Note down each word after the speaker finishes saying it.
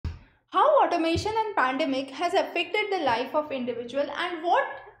automation and pandemic has affected the life of individual, and what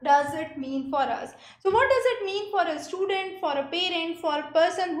does it mean for us? So what does it mean for a student, for a parent, for a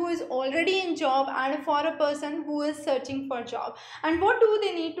person who is already in job, and for a person who is searching for job, and what do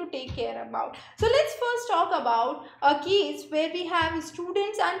they need to take care about? So let's first talk about a case where we have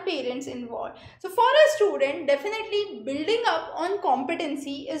students and parents involved. So for a student, definitely building up on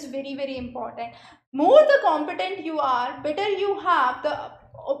competency is very important. More the competent you are, better you have the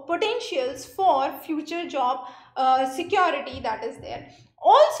potentials for future job security that is there.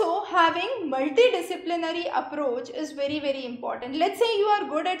 Also, having multidisciplinary approach is very important. Let's say you are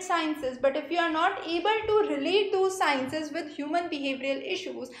good at sciences, but if you are not able to relate those sciences with human behavioral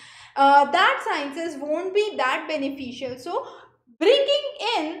issues, that sciences won't be that beneficial. So bringing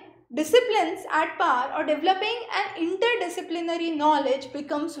in disciplines at par or developing an interdisciplinary knowledge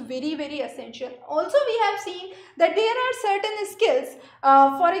becomes very essential. Also, we have seen that there are certain skills,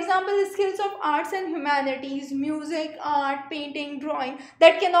 for example, the skills of arts and humanities, music, art, painting, drawing,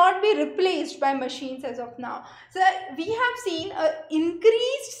 that cannot be replaced by machines as of now. So we have seen an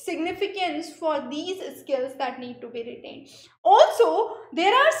increased significance for these skills that need to be retained. Also,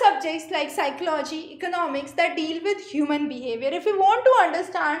 there are subjects like psychology, economics that deal with human behavior. If you want to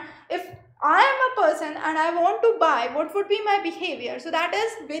understand, if I am a person and I want to buy, what would be my behavior? So that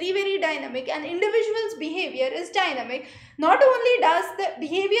is very dynamic, and individual's behavior is dynamic. Not only does the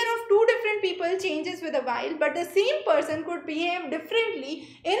behavior of two different people changes with a while, but the same person could behave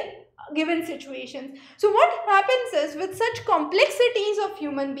differently in given situations. So what happens is, with such complexities of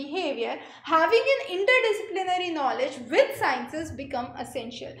human behavior, having an interdisciplinary knowledge with sciences become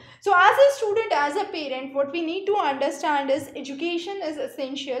essential. So as a student, as a parent, what we need to understand is education is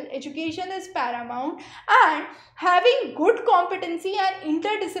essential, education is paramount, and having good competency and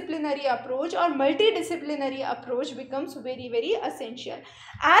interdisciplinary approach or multidisciplinary approach becomes very essential.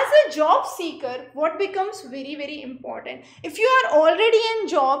 As a job seeker, what becomes very important? If you are already in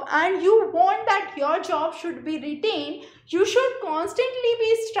job and you want that your job should be retained, you should constantly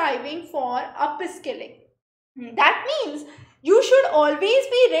be striving for upskilling. That means you should always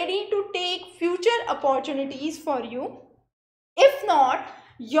be ready to take future opportunities for you. If not,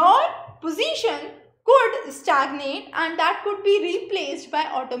 your position could stagnate and that could be replaced by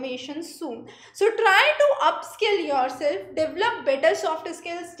automation soon. So try to upskill yourself, develop better soft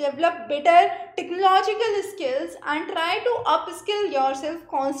skills, develop better technological skills, and try to upskill yourself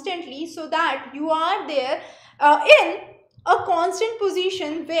constantly so that you are there in a constant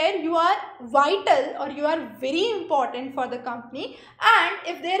position where you are vital or you are very important for the company, and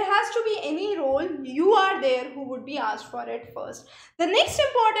if there has to be any role, you are there who would be asked for it first. The next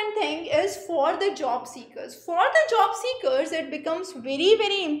important thing is for the job seekers. For the job seekers, it becomes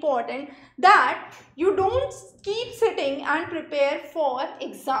very important that you don't keep sitting and prepare for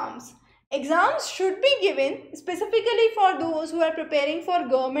exams. Exams should be given specifically for those who are preparing for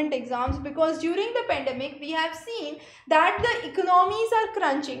government exams, because during the pandemic we have seen that the economies are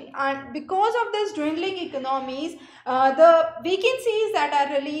crunching, and because of this dwindling economies, the vacancies that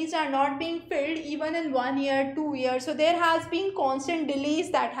are released are not being filled even in 1 year, 2 years. So there has been constant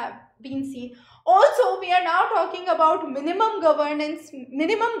delays that have been seen. Also, we are now talking about minimum governance,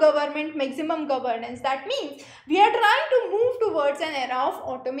 minimum government, maximum governance. That means we are trying to move towards an era of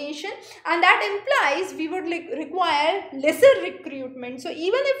automation, and that implies we would require lesser recruitment. So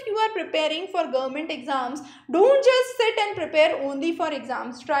even if you are preparing for government exams, don't just sit and prepare only for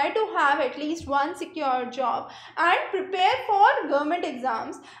exams. Try to have at least one secure job and prepare for government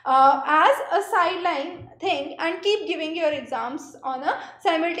exams as a sideline thing, and keep giving your exams on a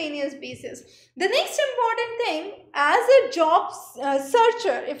simultaneous basis. The next important thing as a job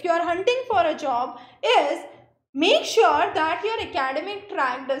searcher, if you are hunting for a job, is make sure that your academic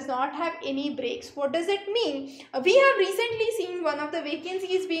track does not have any breaks. What does it mean? We have recently seen one of the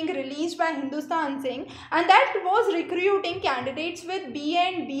vacancies being released by Hindustan Zinc, and that was recruiting candidates with BA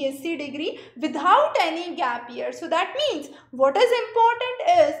and BSc degree without any gap year. So that means what is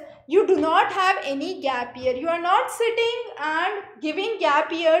important is you do not have any gap year. You are not sitting and giving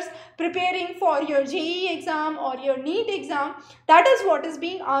gap years preparing for your JEE exam or your NEET exam. That is what is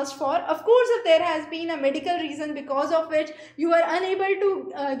being asked for. Of course, if there has been a medical reason because of which you are unable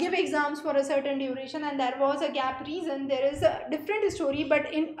to give exams for a certain duration and there was a gap reason, there is a different story. But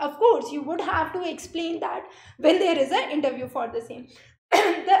of course, you would have to explain that when there is an interview for the same.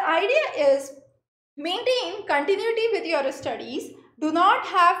 The idea is maintain continuity with your studies. Do not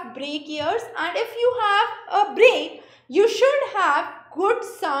have break years, and if you have a break, you should have good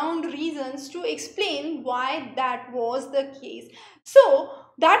sound reasons to explain why that was the case. So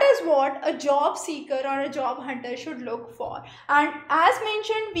that is what a job seeker or a job hunter should look for. And as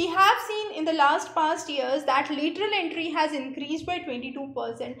mentioned, we have seen in the past years that lateral entry has increased by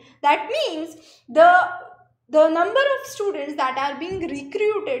 22%. That means the number of students that are being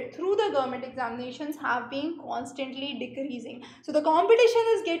recruited through the government examinations have been constantly decreasing. So the competition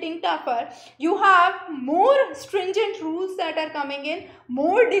is getting tougher. You have more stringent rules that are coming in,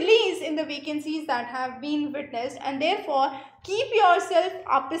 more delays in the vacancies that have been witnessed, and therefore keep yourself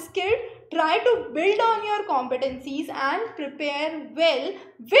upskilled, try to build on your competencies and prepare well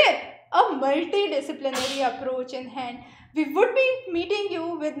with a multidisciplinary approach in hand. We would be meeting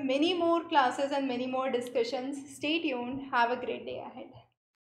you with many more classes and many more discussions. Stay tuned. Have a great day ahead.